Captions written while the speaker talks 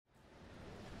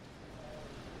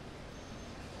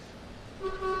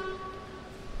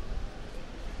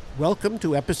Welcome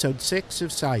to episode 6 of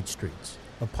SideStreets,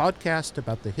 a podcast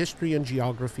about the history and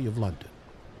geography of London.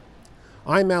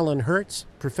 I'm Alan Hertz,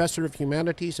 professor of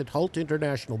humanities at Hult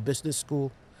International Business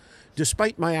School.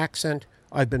 Despite my accent,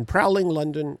 I've been prowling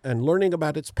London and learning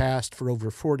about its past for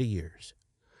over 40 years.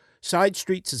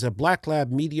 SideStreets is a Black Lab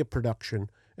media production,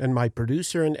 and my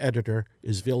producer and editor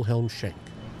is Wilhelm Schenk.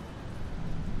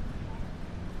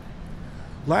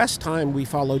 Last time we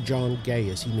followed John Gay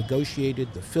as he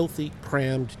negotiated the filthy,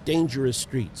 crammed, dangerous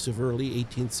streets of early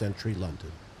 18th century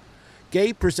London.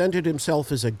 Gay presented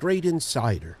himself as a great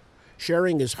insider,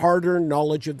 sharing his hard-earned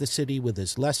knowledge of the city with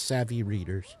his less savvy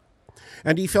readers.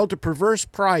 And he felt a perverse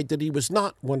pride that he was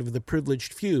not one of the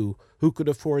privileged few who could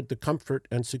afford the comfort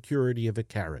and security of a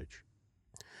carriage.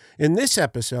 In this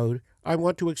episode, I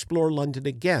want to explore London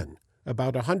again,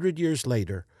 about 100 years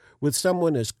later, with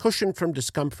someone as cushioned from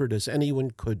discomfort as anyone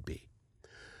could be.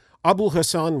 Abul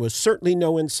Hassan was certainly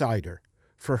no insider.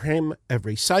 For him,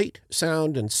 every sight,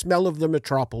 sound, and smell of the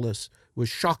metropolis was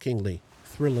shockingly,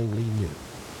 thrillingly new.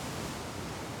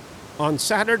 On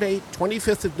Saturday,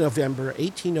 25th of November,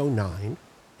 1809,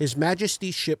 His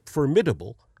Majesty's ship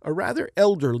Formidable, a rather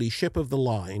elderly ship of the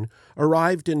line,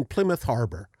 arrived in Plymouth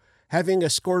Harbor, having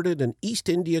escorted an East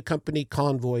India Company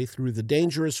convoy through the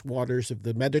dangerous waters of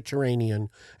the Mediterranean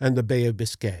and the Bay of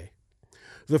Biscay.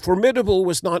 The Formidable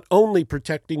was not only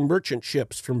protecting merchant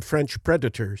ships from French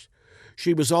predators,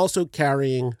 she was also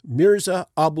carrying Mirza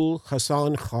Abul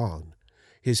Hassan Khan,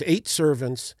 his 8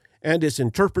 servants, and his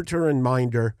interpreter and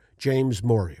minder, James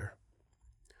Morier.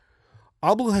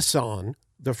 Abul Hassan,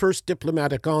 the first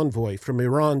diplomatic envoy from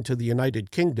Iran to the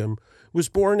United Kingdom, was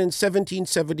born in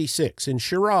 1776 in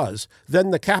Shiraz, then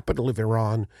the capital of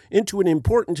Iran, into an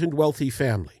important and wealthy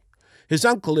family. His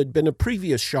uncle had been a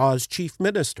previous Shah's chief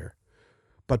minister.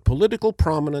 But political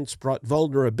prominence brought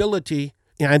vulnerability,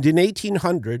 and in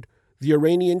 1800, the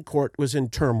Iranian court was in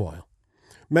turmoil.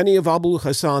 Many of Abul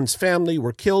Hassan's family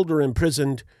were killed or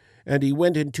imprisoned, and he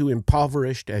went into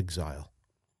impoverished exile.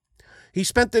 He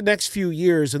spent the next few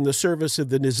years in the service of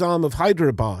the Nizam of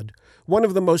Hyderabad, one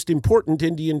of the most important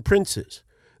Indian princes.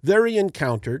 There he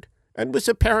encountered, and was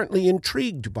apparently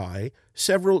intrigued by,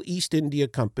 several East India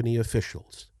Company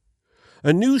officials.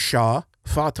 A new Shah,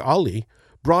 Fath Ali,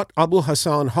 brought Abul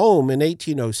Hassan home in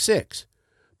 1806,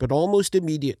 but almost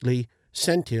immediately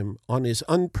sent him on his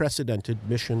unprecedented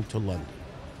mission to London.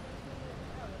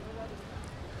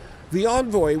 The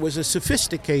envoy was a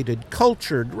sophisticated,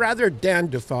 cultured, rather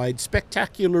dandified,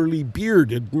 spectacularly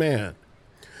bearded man.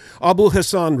 Abul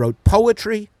Hassan wrote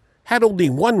poetry, had only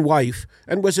one wife,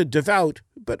 and was a devout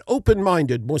but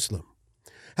open-minded Muslim.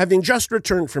 Having just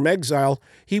returned from exile,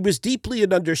 he was deeply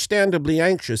and understandably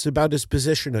anxious about his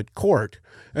position at court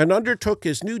and undertook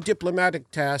his new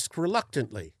diplomatic task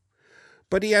reluctantly.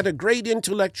 But he had a great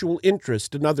intellectual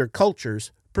interest in other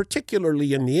cultures,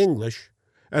 particularly in the English,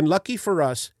 and lucky for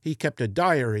us, he kept a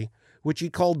diary, which he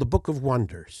called the Book of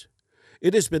Wonders.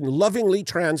 It has been lovingly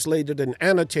translated and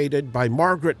annotated by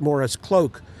Margaret Morris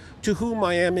Cloak, to whom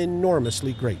I am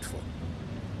enormously grateful.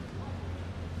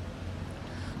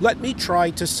 Let me try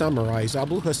to summarize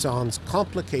Abul Hassan's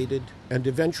complicated and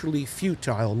eventually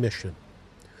futile mission.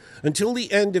 Until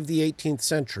the end of the 18th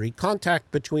century,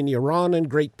 contact between Iran and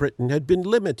Great Britain had been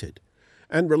limited,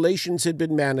 and relations had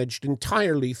been managed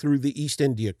entirely through the East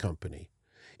India Company.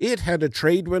 It had a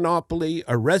trade monopoly,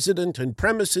 a resident and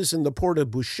premises in the port of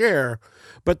Bushehr,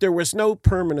 but there was no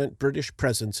permanent British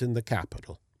presence in the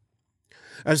capital.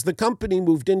 As the company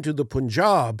moved into the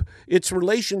Punjab, its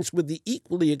relations with the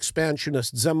equally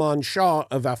expansionist Zaman Shah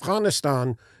of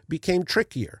Afghanistan became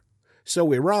trickier.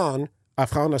 So Iran,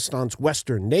 Afghanistan's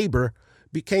western neighbor,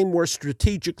 became more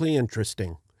strategically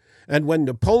interesting. And when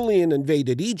Napoleon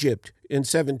invaded Egypt in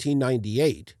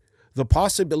 1798, the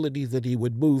possibility that he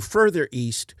would move further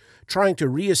east, trying to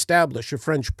re-establish a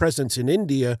French presence in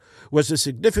India, was a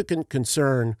significant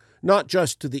concern, not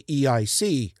just to the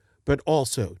EIC, but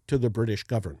also to the British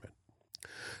government.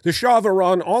 The Shah of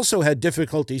Iran also had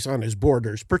difficulties on his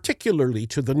borders, particularly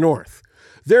to the north.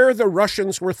 There the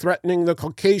Russians were threatening the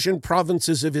Caucasian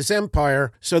provinces of his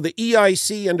empire, so the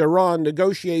EIC and Iran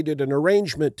negotiated an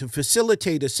arrangement to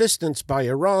facilitate assistance by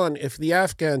Iran if the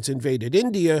Afghans invaded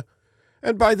India,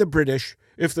 and by the British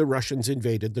if the Russians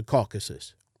invaded the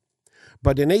Caucasus.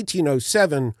 But in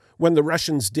 1807, when the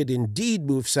Russians did indeed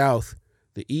move south,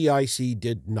 the EIC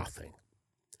did nothing.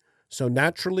 So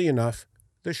naturally enough,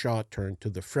 the Shah turned to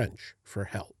the French for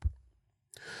help.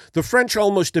 The French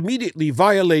almost immediately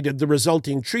violated the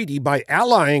resulting treaty by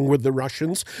allying with the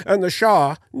Russians, and the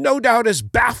Shah, no doubt as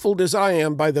baffled as I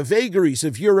am by the vagaries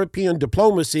of European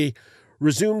diplomacy,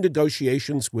 resumed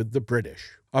negotiations with the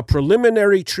British. A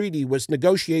preliminary treaty was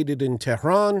negotiated in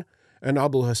Tehran, and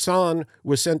Abu Hassan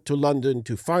was sent to London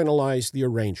to finalize the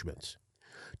arrangements.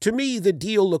 To me, the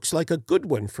deal looks like a good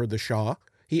one for the Shah.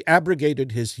 He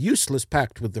abrogated his useless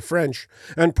pact with the French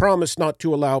and promised not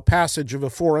to allow passage of a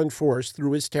foreign force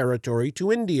through his territory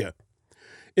to India.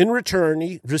 In return,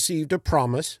 he received a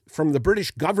promise from the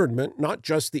British government, not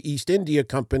just the East India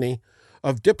Company,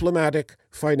 of diplomatic,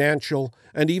 financial,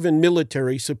 and even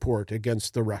military support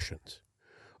against the Russians.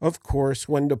 Of course,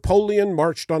 when Napoleon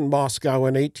marched on Moscow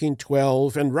in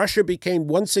 1812 and Russia became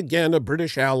once again a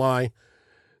British ally,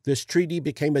 this treaty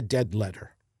became a dead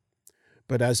letter.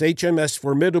 But as HMS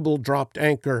Formidable dropped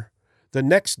anchor, the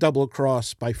next double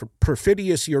cross by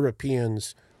perfidious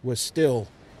Europeans was still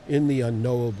in the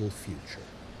unknowable future.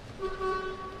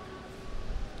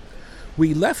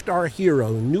 We left our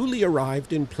hero newly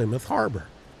arrived in Plymouth Harbor,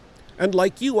 and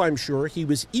like you, I'm sure, he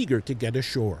was eager to get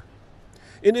ashore.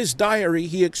 In his diary,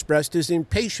 he expressed his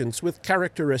impatience with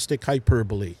characteristic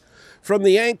hyperbole. From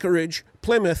the anchorage,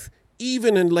 Plymouth,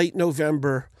 even in late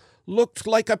November, looked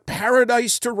like a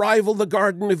paradise to rival the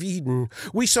Garden of Eden.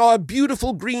 We saw a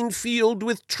beautiful green field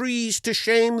with trees to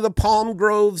shame the palm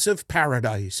groves of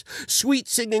paradise.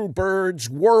 Sweet-singing birds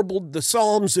warbled the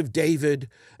Psalms of David,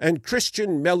 and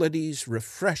Christian melodies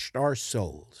refreshed our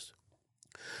souls.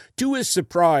 To his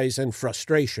surprise and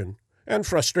frustration and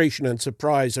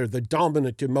surprise are the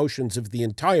dominant emotions of the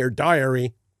entire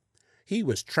diary, he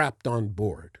was trapped on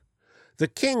board. The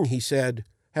king, he said,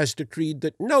 has decreed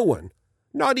that no one,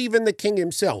 not even the king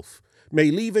himself,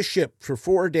 may leave a ship for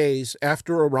 4 days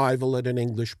after arrival at an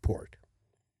English port.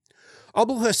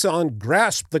 Abul Hassan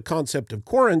grasped the concept of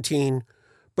quarantine,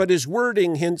 but his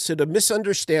wording hints at a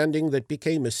misunderstanding that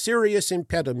became a serious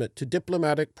impediment to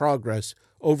diplomatic progress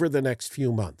over the next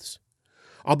few months.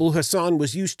 Abul Hassan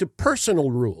was used to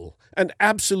personal rule and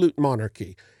absolute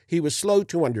monarchy. He was slow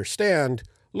to understand,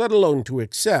 let alone to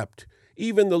accept,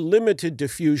 even the limited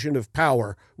diffusion of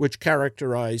power which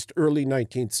characterized early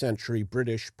 19th century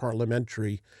British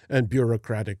parliamentary and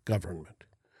bureaucratic government.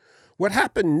 What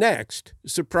happened next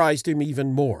surprised him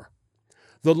even more.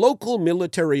 The local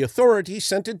military authority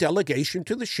sent a delegation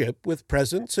to the ship with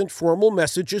presents and formal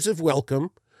messages of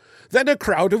welcome. Then a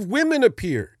crowd of women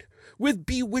appeared. With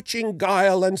bewitching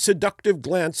guile and seductive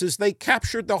glances, they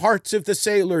captured the hearts of the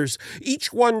sailors.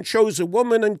 Each one chose a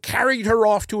woman and carried her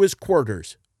off to his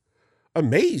quarters.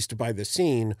 Amazed by the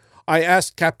scene, I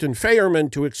asked Captain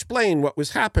Fairman to explain what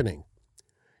was happening.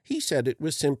 He said it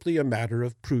was simply a matter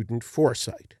of prudent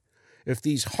foresight. If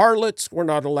these harlots were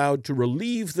not allowed to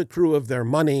relieve the crew of their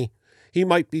money, he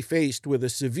might be faced with a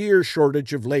severe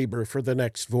shortage of labor for the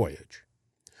next voyage.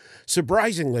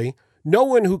 Surprisingly, no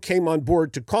one who came on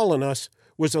board to call on us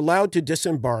was allowed to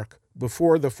disembark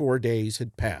before the 4 days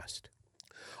had passed.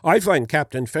 I find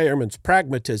Captain Fairman's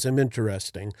pragmatism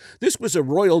interesting. This was a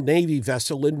Royal Navy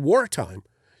vessel in wartime.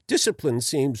 Discipline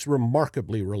seems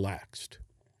remarkably relaxed.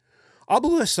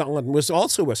 Abu Hassan was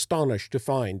also astonished to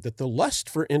find that the lust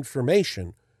for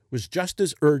information was just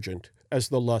as urgent as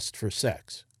the lust for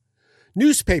sex.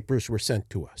 Newspapers were sent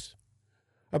to us.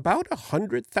 About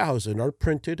 100,000 are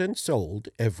printed and sold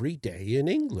every day in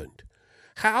England.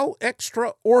 How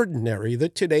extraordinary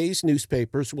that today's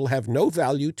newspapers will have no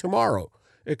value tomorrow,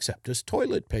 except as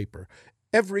toilet paper.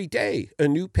 Every day a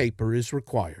new paper is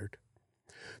required.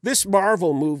 This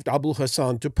marvel moved Abul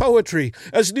Hassan to poetry,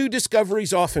 as new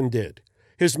discoveries often did.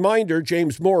 His minder,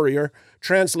 James Morier,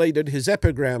 translated his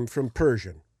epigram from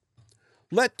Persian.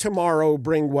 Let tomorrow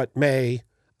bring what may,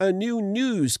 a new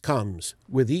news comes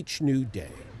with each new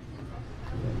day.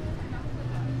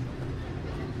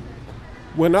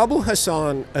 When Abu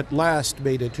Hassan at last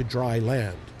made it to dry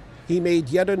land, he made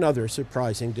yet another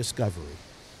surprising discovery.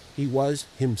 He was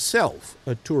himself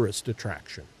a tourist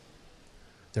attraction.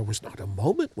 There was not a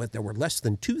moment when there were less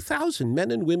than 2,000 men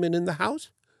and women in the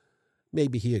house.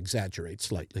 Maybe he exaggerates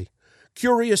slightly.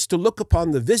 Curious to look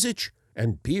upon the visage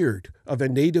and beard of a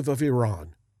native of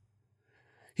Iran.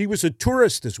 He was a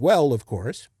tourist as well, of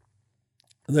course.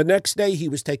 The next day he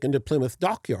was taken to Plymouth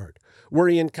Dockyard, where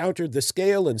he encountered the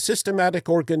scale and systematic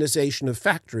organization of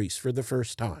factories for the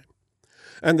first time.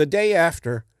 And the day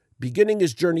after, beginning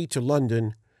his journey to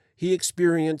London, he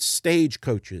experienced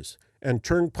stagecoaches and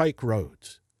turnpike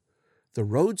roads. The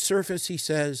road surface, he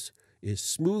says, is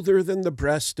smoother than the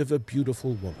breast of a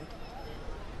beautiful woman.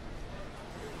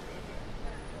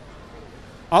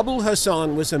 Abul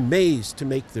Hassan was amazed to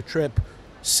make the trip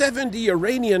 70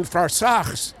 Iranian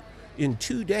farsakhs in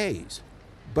 2 days,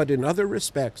 but in other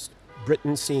respects,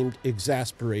 Britain seemed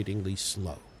exasperatingly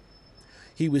slow.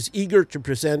 He was eager to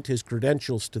present his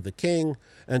credentials to the king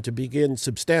and to begin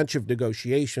substantive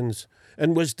negotiations,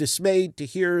 and was dismayed to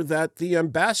hear that the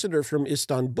ambassador from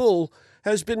Istanbul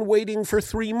has been waiting for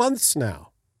 3 months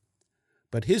now.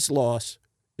 But his loss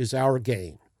is our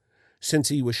gain, since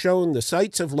he was shown the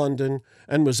sights of London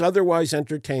and was otherwise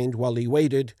entertained while he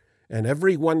waited, and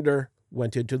every wonder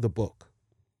went into the book.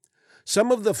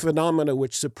 Some of the phenomena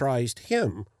which surprised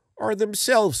him are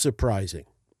themselves surprising.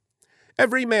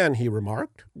 Every man, he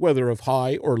remarked, whether of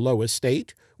high or low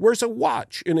estate, wears a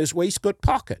watch in his waistcoat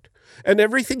pocket, and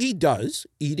everything he does,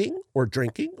 eating or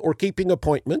drinking or keeping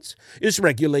appointments, is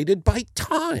regulated by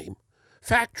time.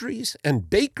 Factories and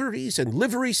bakeries and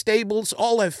livery stables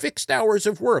all have fixed hours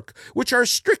of work, which are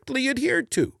strictly adhered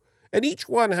to, and each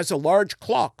one has a large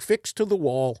clock fixed to the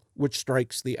wall which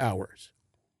strikes the hours.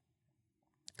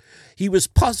 He was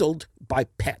puzzled by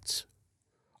pets.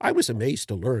 I was amazed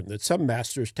to learn that some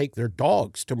masters take their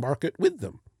dogs to market with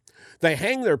them. They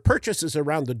hang their purchases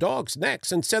around the dogs'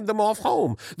 necks and send them off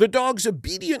home. The dogs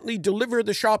obediently deliver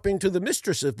the shopping to the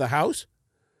mistress of the house.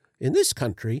 In this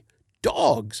country,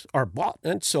 dogs are bought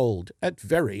and sold at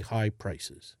very high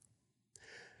prices.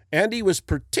 And he was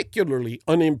particularly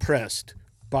unimpressed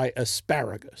by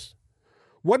asparagus.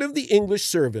 One of the English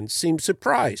servants seemed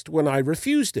surprised when I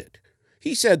refused it.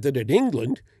 He said that in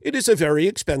England it is a very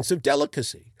expensive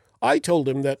delicacy. I told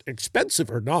him that,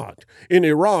 expensive or not, in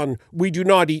Iran we do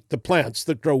not eat the plants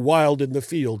that grow wild in the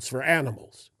fields for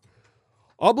animals.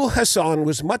 Abul Hassan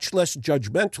was much less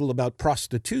judgmental about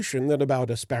prostitution than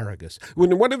about asparagus.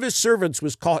 When one of his servants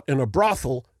was caught in a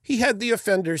brothel, he had the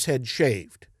offender's head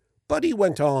shaved. But he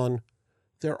went on,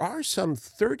 "There are some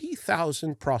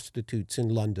 30,000 prostitutes in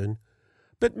London,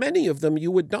 but many of them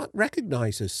you would not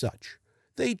recognize as such.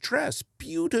 They dress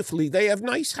beautifully, they have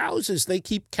nice houses, they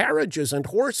keep carriages and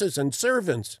horses and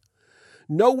servants."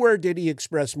 Nowhere did he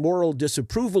express moral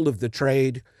disapproval of the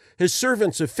trade. His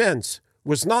servant's offense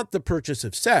was not the purchase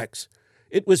of sex,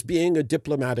 it was being a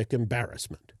diplomatic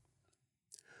embarrassment.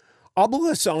 Abul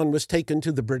Hassan was taken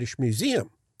to the British Museum,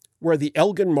 where the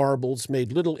Elgin marbles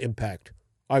made little impact.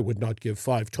 "I would not give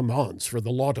 5 tomans for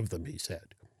the lot of them," he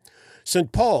said.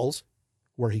 St. Paul's,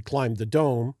 where he climbed the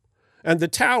dome, and the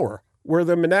Tower, where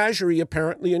the menagerie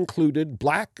apparently included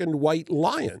black and white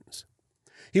lions.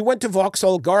 He went to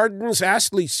Vauxhall Gardens,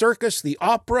 Astley Circus, the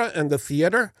opera, and the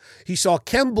theatre. He saw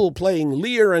Kemble playing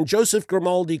Lear and Joseph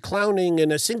Grimaldi clowning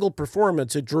in a single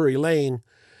performance at Drury Lane.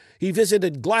 He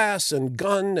visited glass and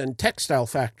gun and textile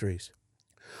factories.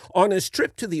 On his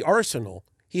trip to the arsenal,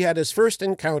 he had his first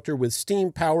encounter with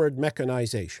steam-powered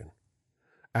mechanization.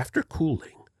 After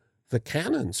cooling, the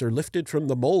cannons are lifted from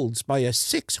the molds by a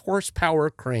 6-horsepower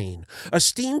crane. A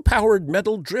steam-powered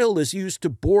metal drill is used to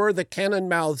bore the cannon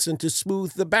mouths and to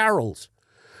smooth the barrels.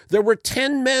 There were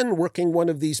 10 men working one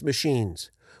of these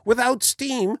machines. Without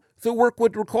steam, the work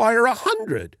would require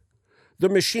 100. The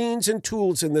machines and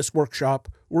tools in this workshop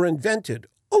were invented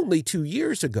only 2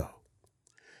 years ago.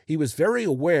 He was very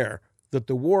aware that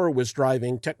the war was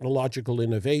driving technological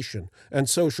innovation and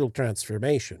social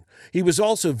transformation. He was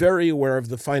also very aware of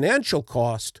the financial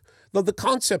cost, though the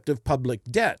concept of public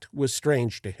debt was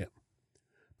strange to him.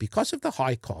 Because of the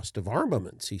high cost of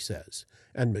armaments, he says,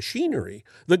 and machinery,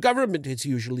 the government is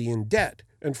usually in debt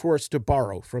and forced to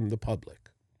borrow from the public.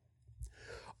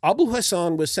 Abul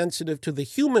Hassan was sensitive to the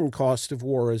human cost of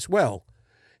war as well.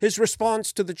 His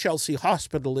response to the Chelsea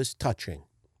hospital is touching.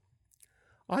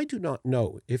 "I do not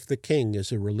know if the king is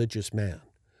a religious man,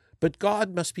 but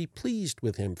God must be pleased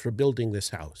with him for building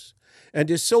this house, and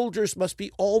his soldiers must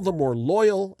be all the more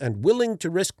loyal and willing to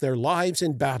risk their lives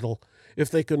in battle if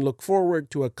they can look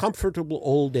forward to a comfortable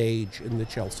old age in the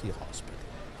Chelsea hospital."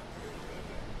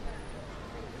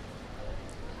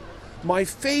 My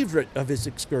favorite of his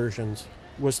excursions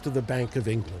was to the Bank of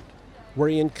England, where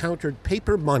he encountered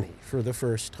paper money for the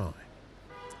first time.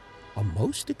 A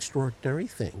most extraordinary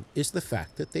thing is the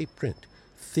fact that they print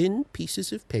thin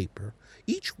pieces of paper,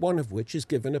 each one of which is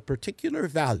given a particular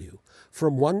value,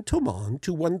 from 1 toman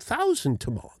to 1,000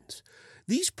 tomans.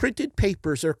 These printed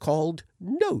papers are called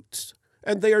notes,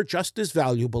 and they are just as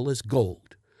valuable as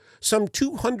gold. Some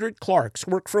 200 clerks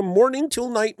work from morning till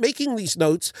night making these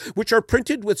notes, which are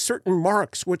printed with certain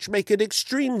marks which make it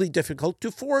extremely difficult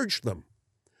to forge them.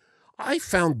 I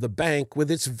found the bank, with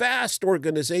its vast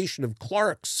organization of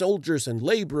clerks, soldiers, and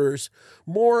laborers,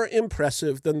 more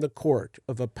impressive than the court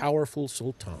of a powerful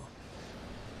sultan.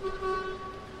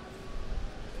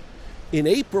 In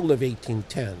April of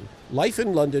 1810, life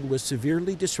in London was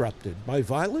severely disrupted by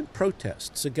violent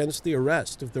protests against the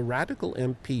arrest of the radical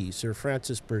MP Sir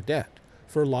Francis Burdett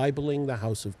for libeling the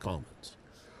House of Commons.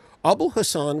 Abul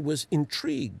Hassan was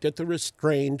intrigued at the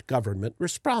restrained government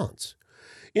response.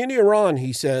 In Iran,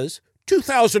 he says,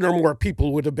 2,000 or more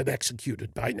people would have been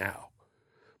executed by now.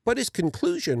 But his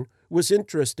conclusion was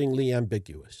interestingly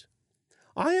ambiguous.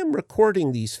 I am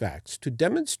recording these facts to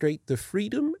demonstrate the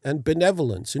freedom and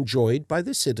benevolence enjoyed by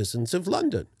the citizens of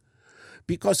London,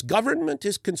 because government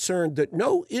is concerned that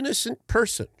no innocent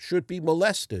person should be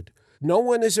molested. No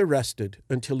one is arrested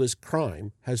until his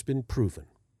crime has been proven.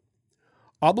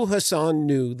 Abul Hassan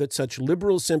knew that such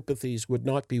liberal sympathies would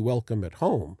not be welcome at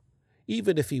home,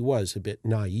 even if he was a bit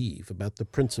naive about the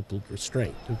principled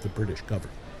restraint of the British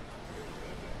government.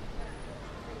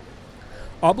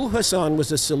 Abul Hassan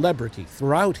was a celebrity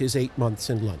throughout his 8 months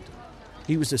in London.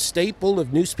 He was a staple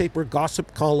of newspaper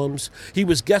gossip columns. He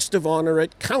was guest of honor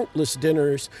at countless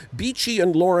dinners. Beechey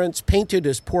and Lawrence painted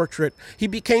his portrait. He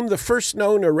became the first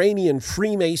known Iranian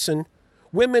Freemason.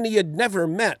 Women he had never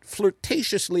met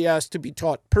flirtatiously asked to be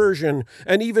taught Persian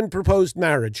and even proposed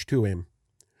marriage to him.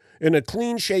 In a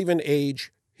clean-shaven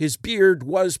age, his beard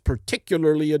was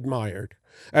particularly admired.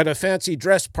 At a fancy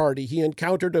dress party, he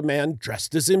encountered a man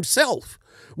dressed as himself,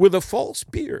 with a false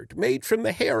beard made from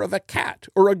the hair of a cat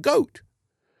or a goat.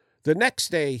 The next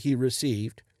day he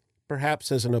received,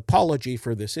 perhaps as an apology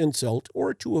for this insult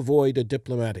or to avoid a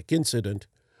diplomatic incident,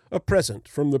 a present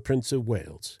from the Prince of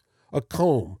Wales, a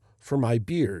comb for my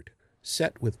beard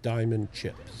set with diamond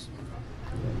chips.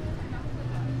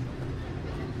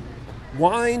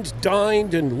 Wined,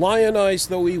 dined, and lionized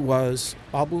though he was,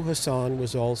 Abul Hassan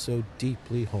was also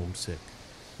deeply homesick.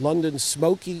 London's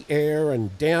smoky air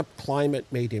and damp climate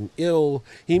made him ill.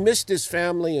 He missed his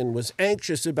family and was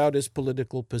anxious about his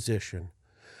political position.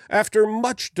 After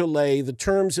much delay, the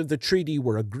terms of the treaty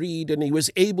were agreed, and he was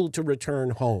able to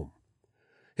return home.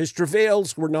 His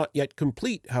travails were not yet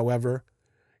complete, however.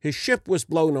 His ship was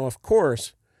blown off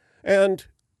course, and,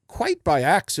 quite by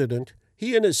accident,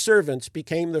 he and his servants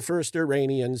became the first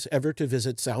Iranians ever to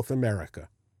visit South America.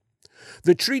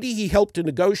 The treaty he helped to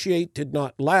negotiate did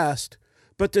not last,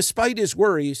 but despite his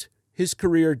worries, his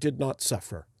career did not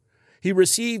suffer. He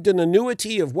received an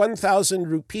annuity of 1,000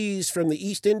 rupees from the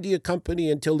East India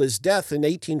Company until his death in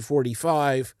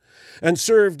 1845, and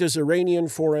served as Iranian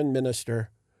foreign minister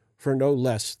for no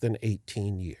less than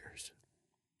 18 years.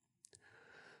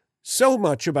 So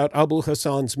much about Abul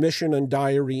Hassan's mission and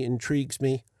diary intrigues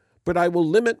me, but I will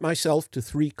limit myself to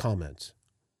 3 comments.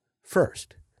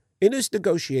 First, in his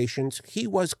negotiations, he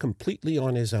was completely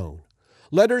on his own.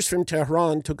 Letters from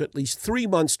Tehran took at least 3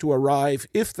 months to arrive,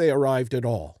 if they arrived at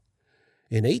all.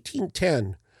 In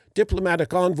 1810,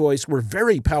 diplomatic envoys were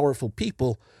very powerful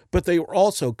people, but they were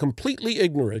also completely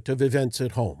ignorant of events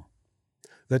at home.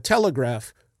 The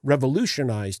telegraph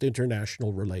revolutionized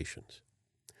international relations.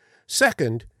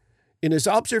 Second, in his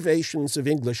observations of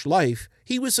English life,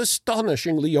 he was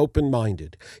astonishingly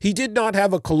open-minded. He did not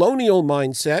have a colonial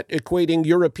mindset equating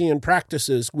European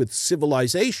practices with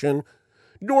civilization,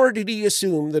 nor did he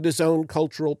assume that his own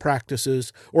cultural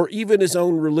practices or even his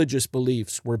own religious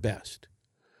beliefs were best.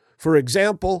 For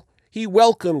example, he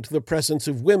welcomed the presence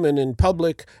of women in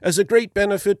public as a great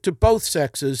benefit to both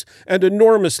sexes and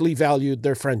enormously valued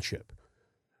their friendship.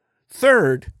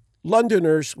 Third,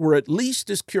 Londoners were at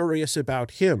least as curious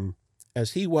about him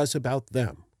as he was about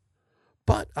them.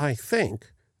 But I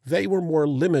think they were more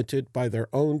limited by their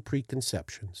own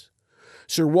preconceptions.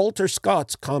 Sir Walter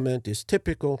Scott's comment is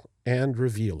typical and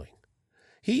revealing.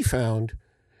 He found,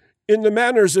 "In the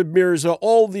manners of Mirza,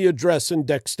 all the address and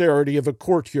dexterity of a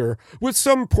courtier, with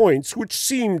some points which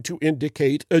seem to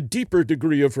indicate a deeper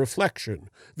degree of reflection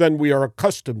than we are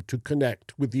accustomed to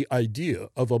connect with the idea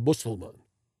of a Mussulman."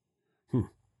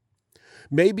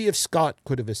 Maybe if Scott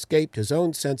could have escaped his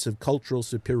own sense of cultural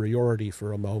superiority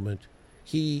for a moment,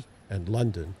 he and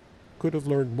London could have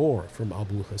learned more from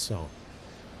Abul Hassan.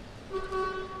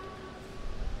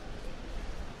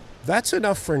 That's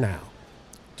enough for now.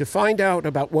 To find out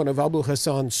about one of Abul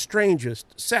Hassan's strangest,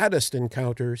 saddest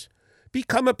encounters,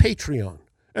 become a Patreon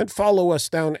and follow us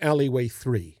down Alleyway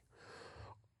 3.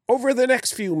 Over the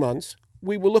next few months,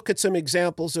 we will look at some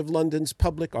examples of London's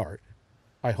public art.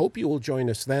 I hope you will join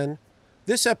us then.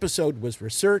 This episode was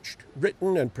researched,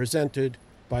 written, and presented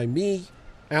by me,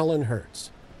 Alan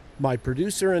Hertz. My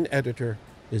producer and editor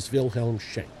is Wilhelm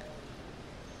Schenk.